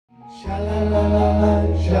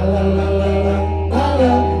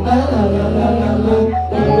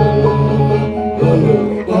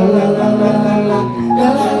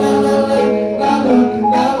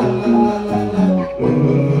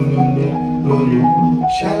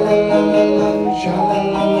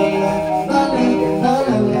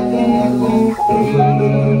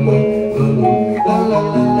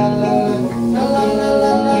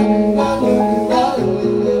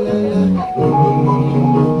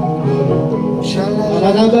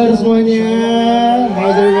Apa kabar semuanya?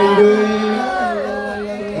 How's everyone doing?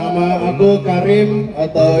 Nama aku Karim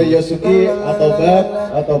atau Yosuki atau Bab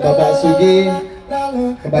atau Bapak Sugi.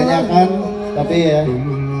 Kebanyakan, tapi ya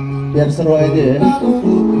biar seru aja ya.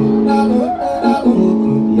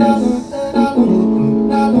 Yes.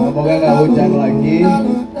 Semoga nggak hujan lagi.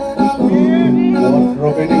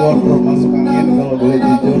 Wardrobe ini wardrobe masuk angin kalau boleh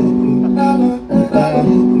jujur.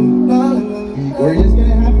 We're just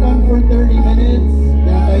gonna have fun for 30 minutes.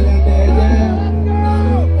 Nyantai-nyantai aja.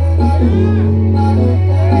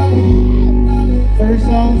 First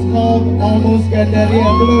song's called Almost Gandaria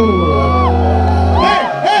Blue. Hey,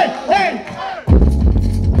 hey, hey!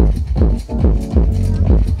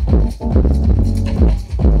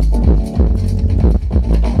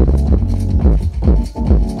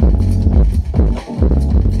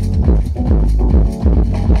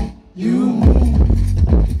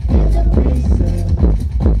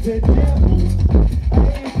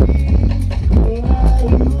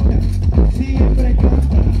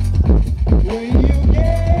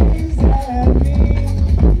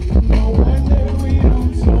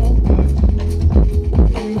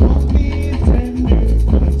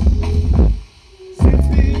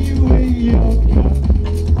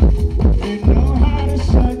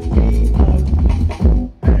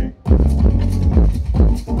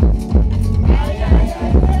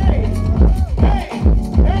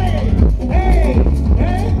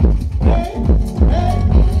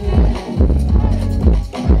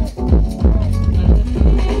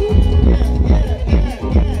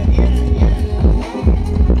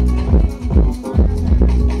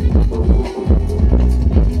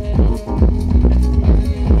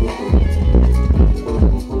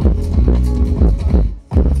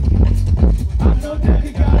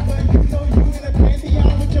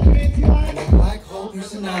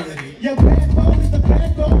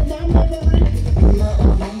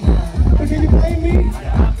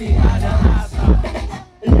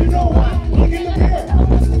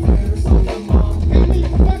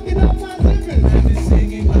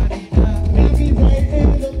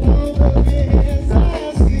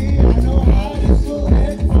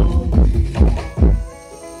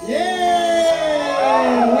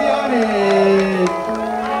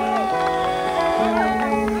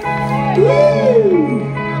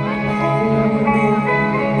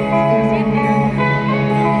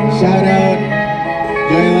 Shout out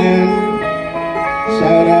Joyland,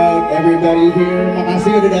 shout out everybody here.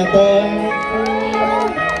 Makasih udah datang.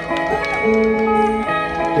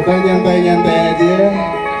 Kita nyantai-nyantai aja.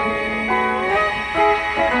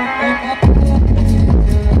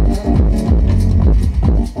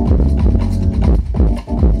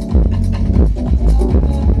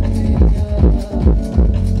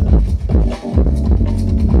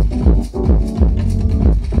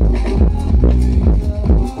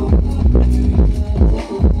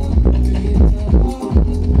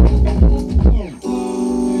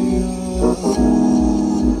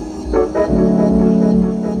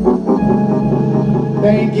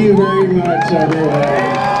 Thank you very much everyone.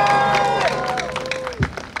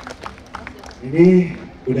 Ini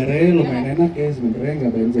udaranya lumayan enak ya sebenarnya,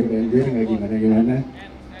 nggak banjir-banjir, nggak gimana-gimana.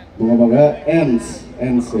 Moga-moga ends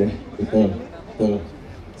ya, betul,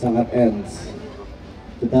 sangat ends.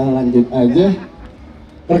 Kita lanjut aja.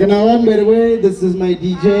 Perkenalan, by the way, this is my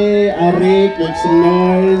DJ Arik, make some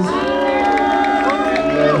noise.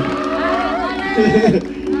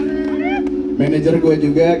 Manajer gue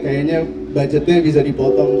juga kayaknya budgetnya bisa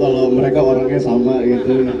dipotong kalau mereka orangnya sama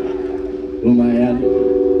gitu, lumayan.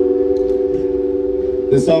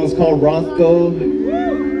 This song's called Rothko.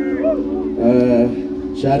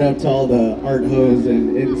 Shout out to all the art hoes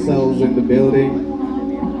and incels in the building.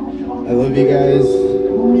 I love you guys.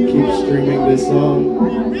 Keep streaming this song.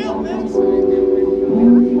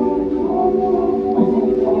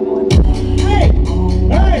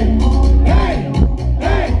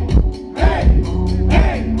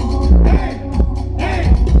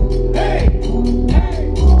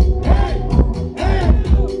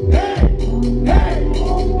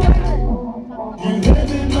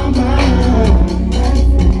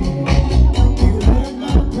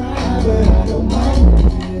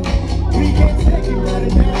 We can't take it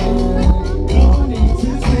right now.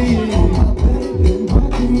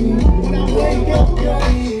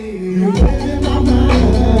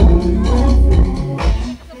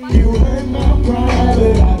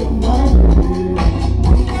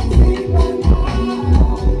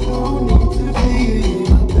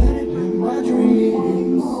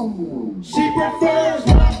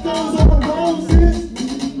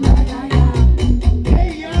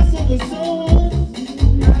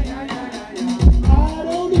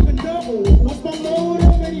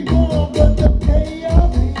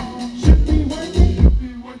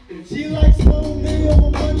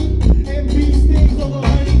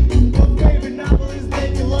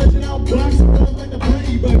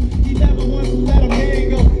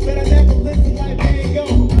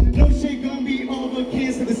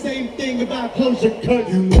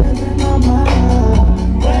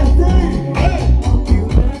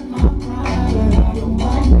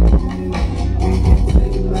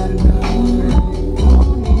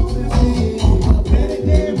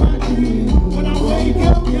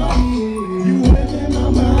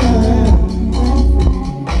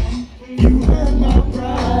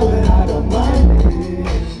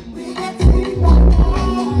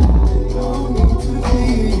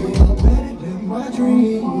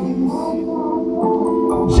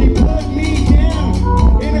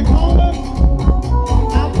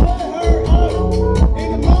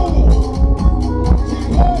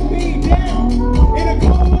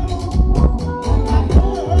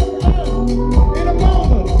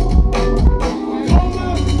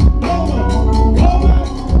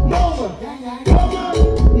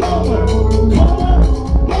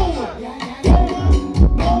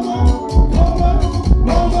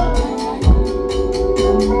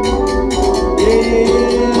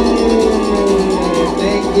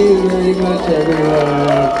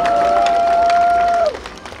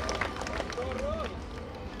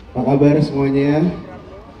 Apa kabar semuanya?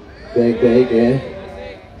 Baik-baik ya.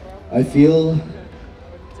 I feel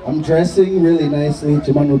I'm dressing really nicely,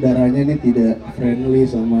 cuman udaranya ini tidak friendly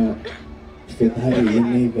sama fit hari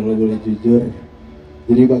ini kalau boleh jujur.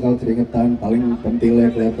 Jadi bakal keringetan, paling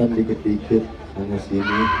pentilnya kelihatan dikit-dikit sama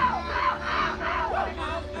sini.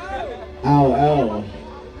 Ow.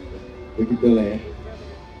 Begitulah ya.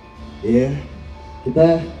 Iya, kita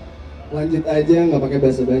lanjut aja, nggak pakai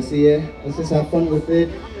basa-basi ya. Let's just have fun with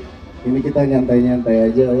it. Ini kita nyantai-nyantai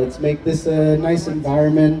aja. Let's make this a nice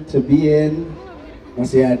environment to be in.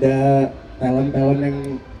 Masih ada talent-talent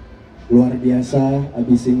yang luar biasa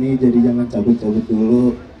abis ini, jadi jangan cabut-cabut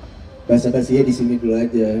dulu. Basa-basinya di sini dulu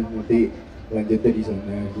aja, nanti lanjutnya di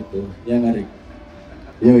sana gitu. Ya ngarik.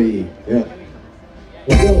 Yoi, yuk.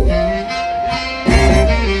 Let's go.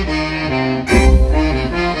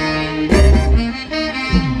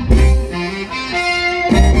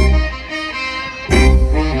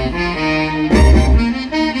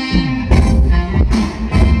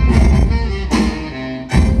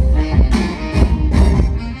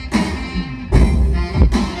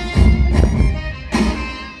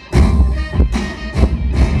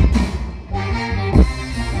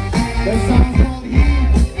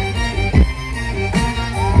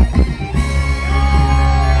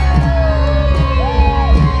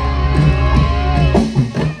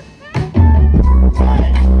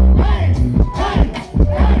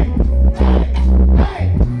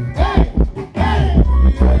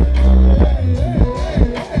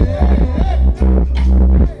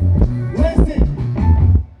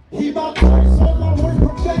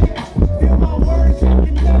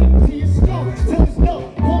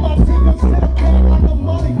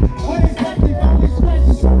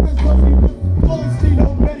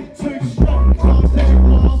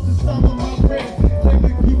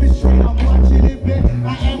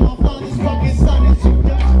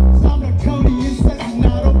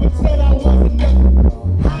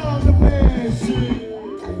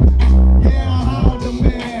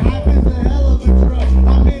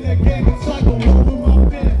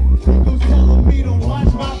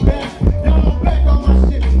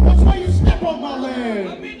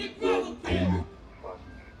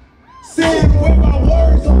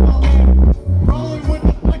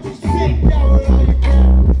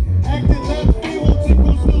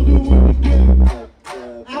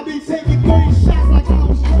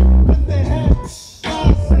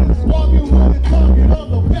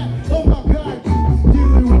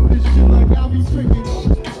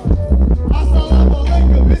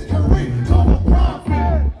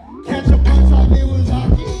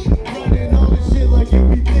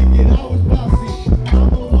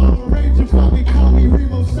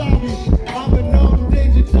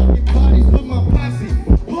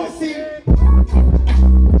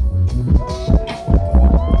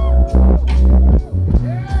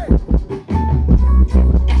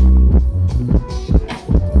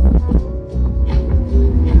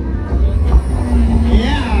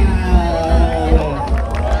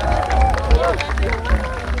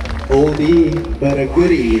 Oldie but a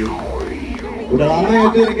goodie. Udah lama ya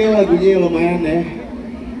tuh kayak lagunya lumayan ya.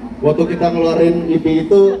 Waktu kita ngeluarin EP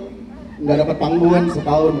itu nggak dapat panggungan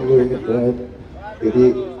setahun, gue inget banget. Jadi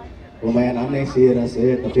lumayan aneh sih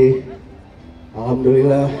rasanya, tapi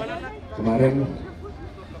alhamdulillah kemarin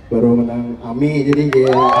baru menang AMI, jadi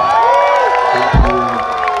kayak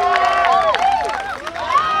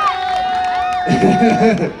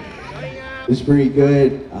it's pretty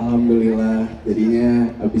good, alhamdulillah.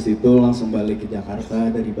 Jadinya abis itu langsung balik ke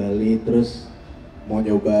Jakarta dari Bali, terus mau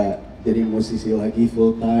nyoba jadi musisi lagi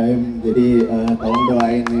full time. Jadi tolong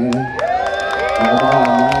doain ya. Aku bakal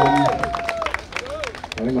aman.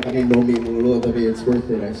 Kalian makan Indomie mulu, tapi it's worth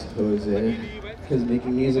it I suppose ya. Because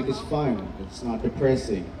making music is fun. It's not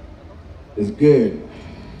depressing. It's good,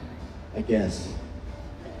 I guess.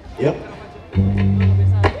 Yep.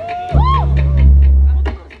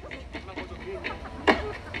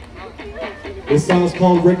 This song is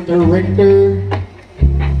called Richter Richter.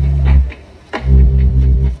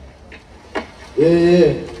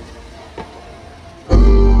 Yeah.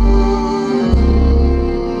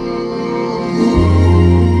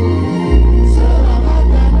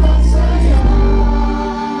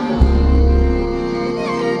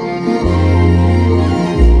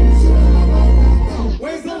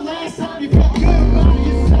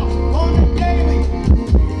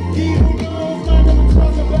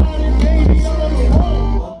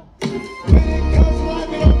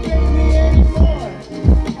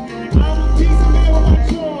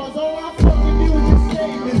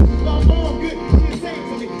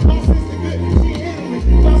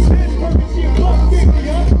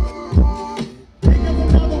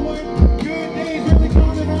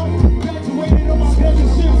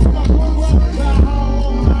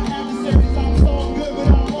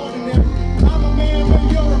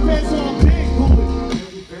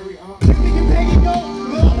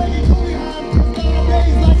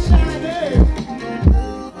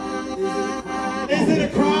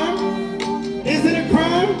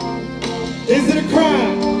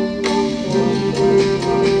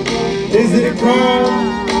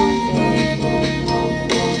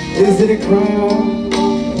 Is it a crime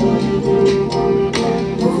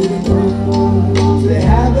to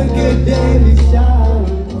have a good daily shine?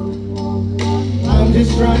 I'm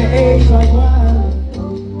just trying to age like wine.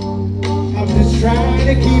 I'm just trying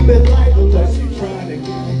to keep it light unless you're trying to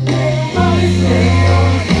make money stay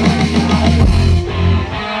on.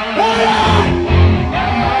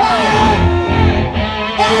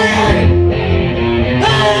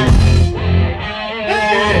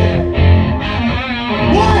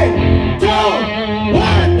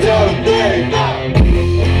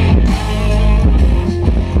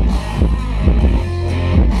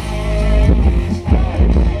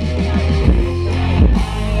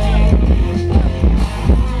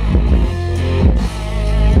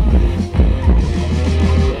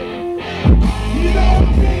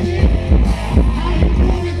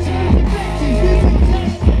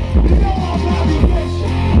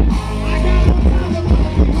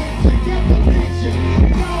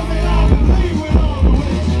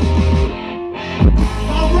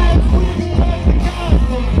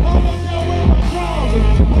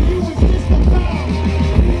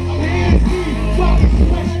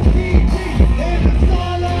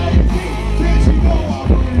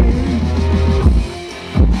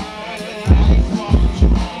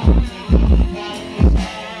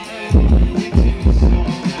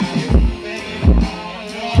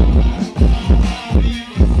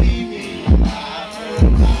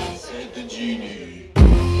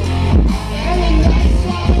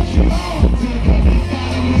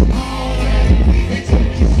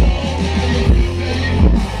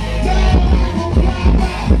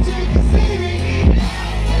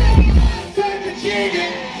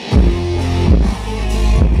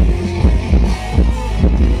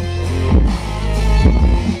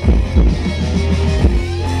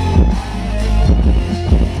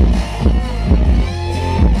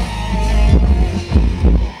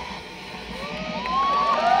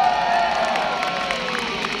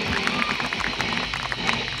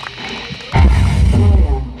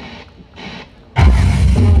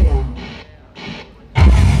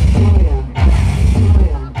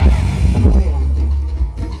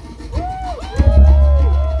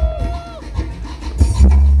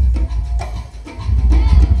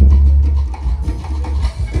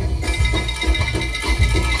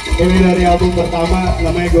 Ini dari album pertama,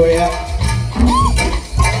 namanya Goya.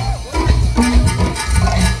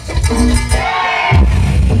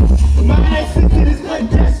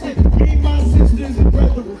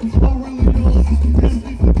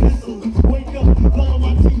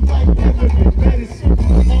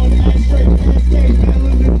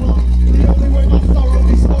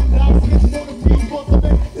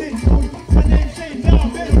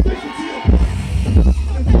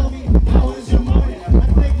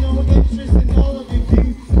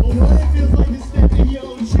 What?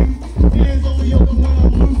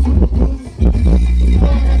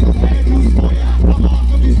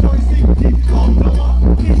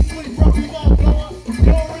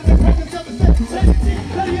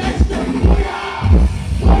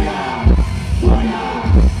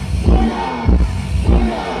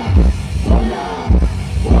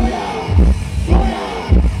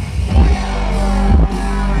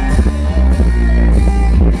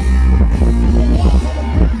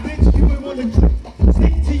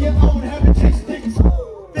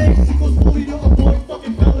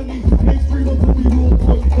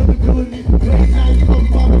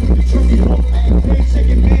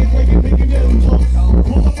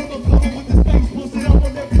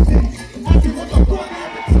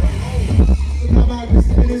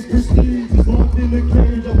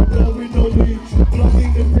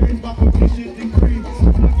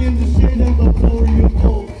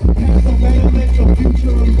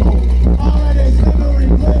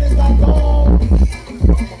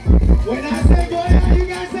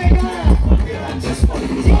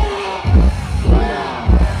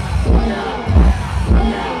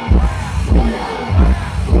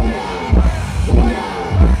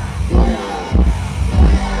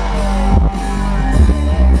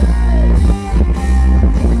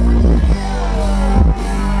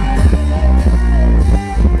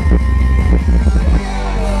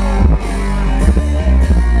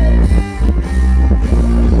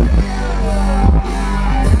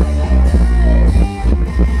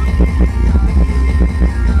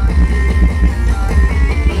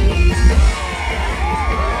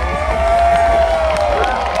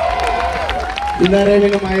 Bentar ya,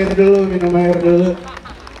 minum air dulu.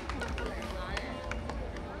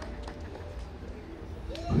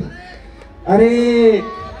 Arik.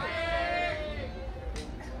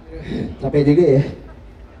 Capek juga ya.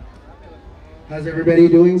 How's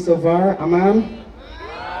everybody doing so far? Aman?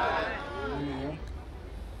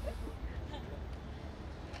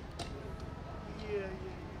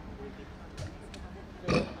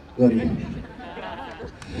 Sorry.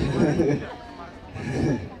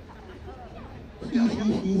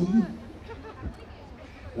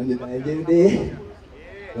 Lanjut aja deh.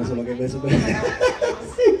 Gak usah pakai bahasa basi.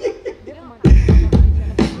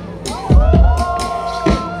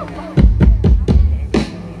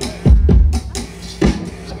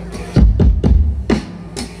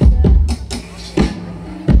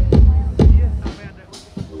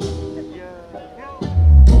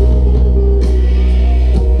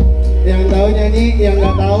 Yang tahu nyanyi, yang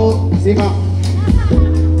nggak tahu simak.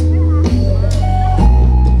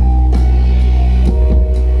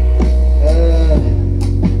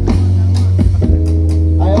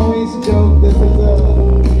 I always joke this is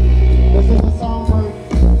a song for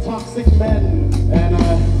toxic men, and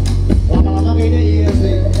lama-lama kayaknya iya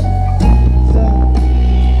sih. So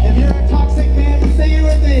if you're a toxic man, sing it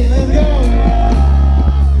with me. Let's go.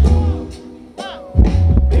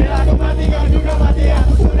 Bila aku mati kau juga mati,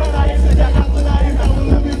 aku sudah lahir sejak aku lahir, tak perlu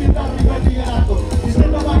lebih pintar dibanding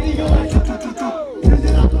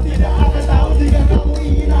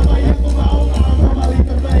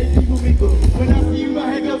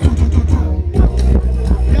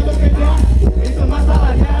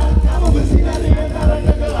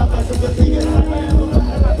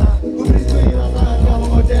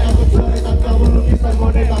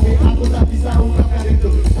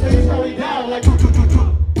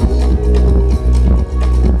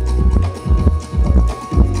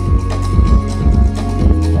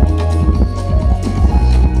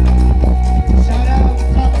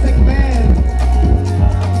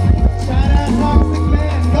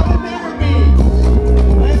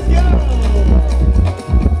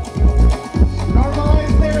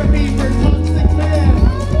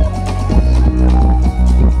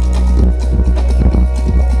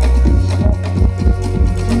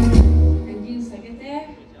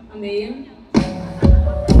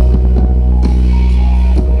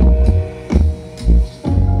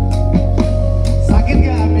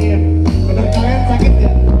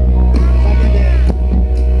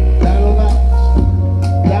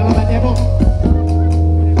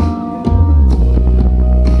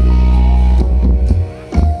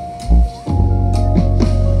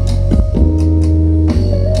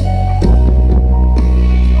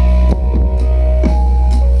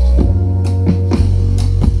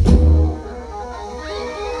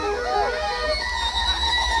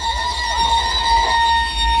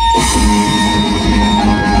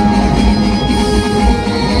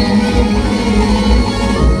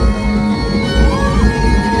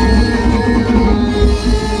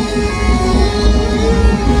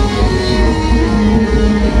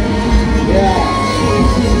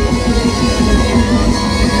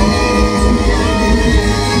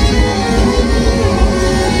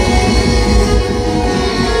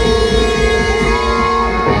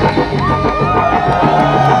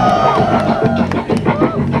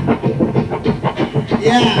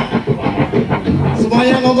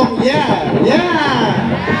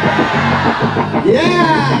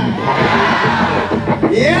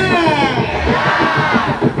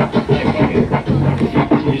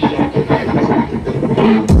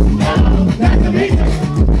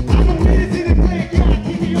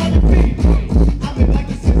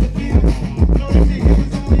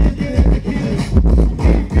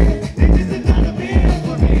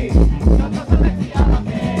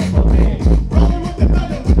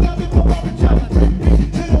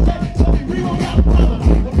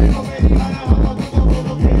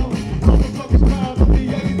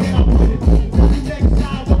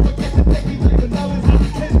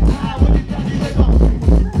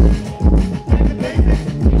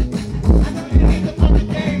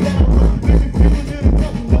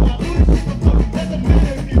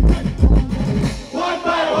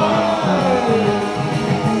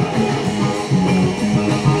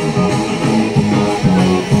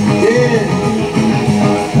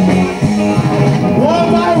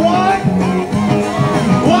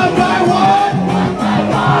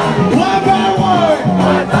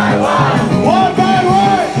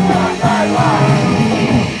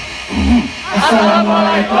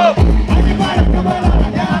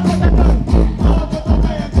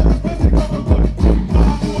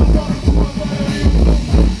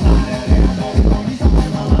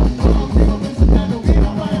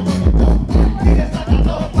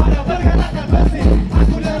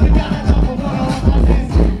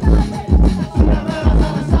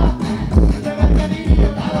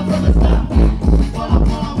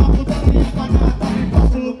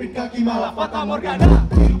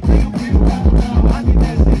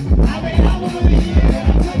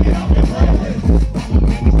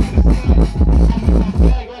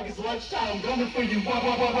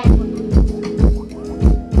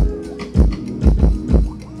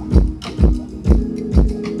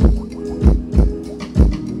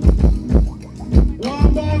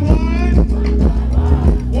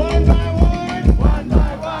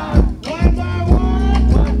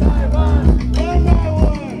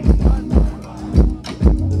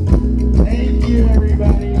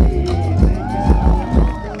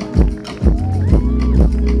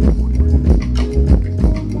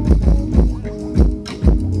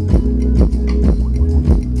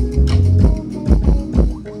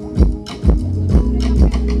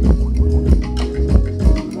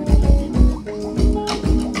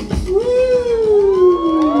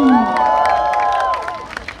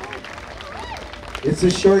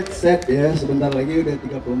It's a short set ya, sebentar lagi udah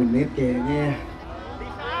 30 menit kayaknya.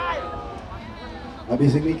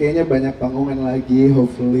 Habis ini kayaknya banyak panggungan lagi,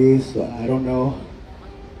 hopefully, so I don't know.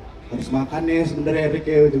 Harus makan ya sebenarnya Erik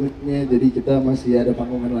ya ujung-ujungnya, jadi kita masih ada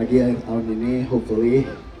panggungan lagi akhir tahun ini, hopefully.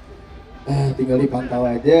 Tinggal dipantau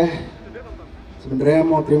aja. Sebenarnya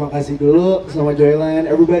mau terima kasih dulu sama Joyland,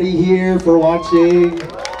 everybody here for watching.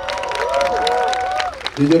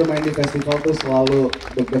 Jujur main di festival tuh selalu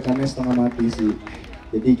deg-degannya setengah mati sih.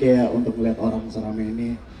 Jadi kayak untuk melihat orang seramai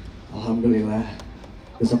ini, alhamdulillah.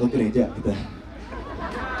 Besok ke gereja kita.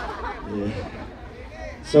 Yeah.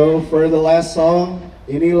 So for the last song,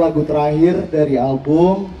 ini lagu terakhir dari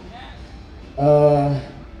album.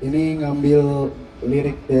 Ini ngambil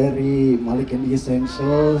lirik dari Malik and the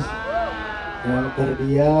Essentials yang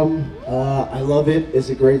terdiam. I love it,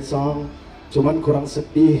 it's a great song. Cuman kurang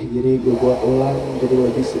sedih, jadi gue buat ulang jadi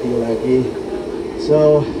lebih sedih lagi.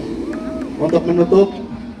 So untuk menutup,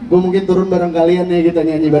 gue mungkin turun bareng kalian ya, kita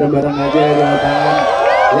nyanyi bareng-bareng aja di lapangan.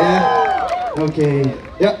 Ya, oke,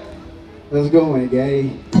 yuk. Let's go my guy.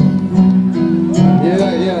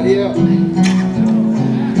 Yuk.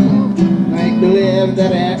 Naik dulu ya, bentar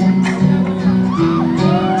ya.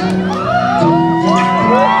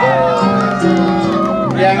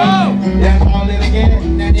 Yang tahu liriknya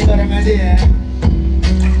nyanyi bareng aja ya.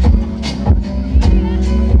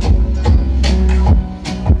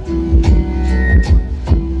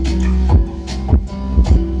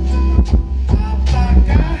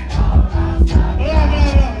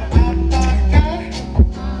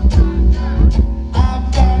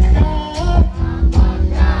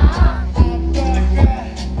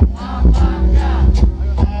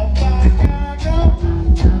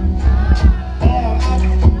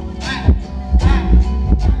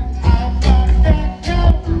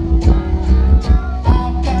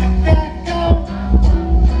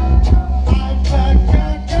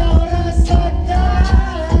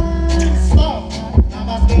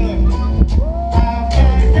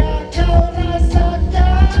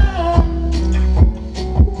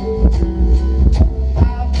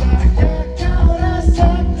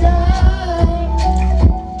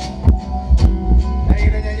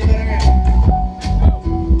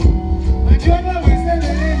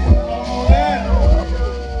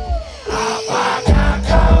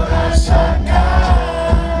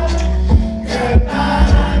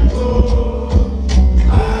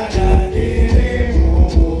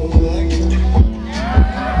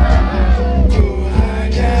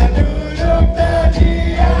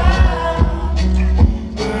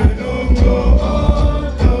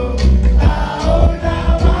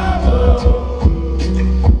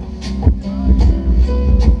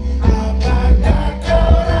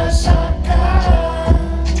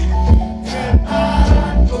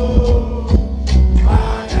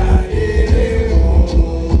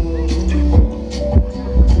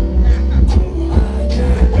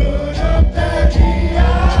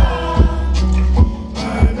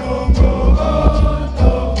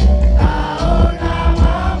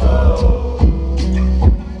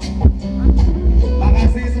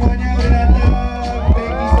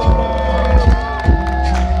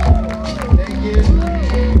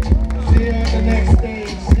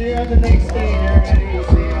 See you on the next stage.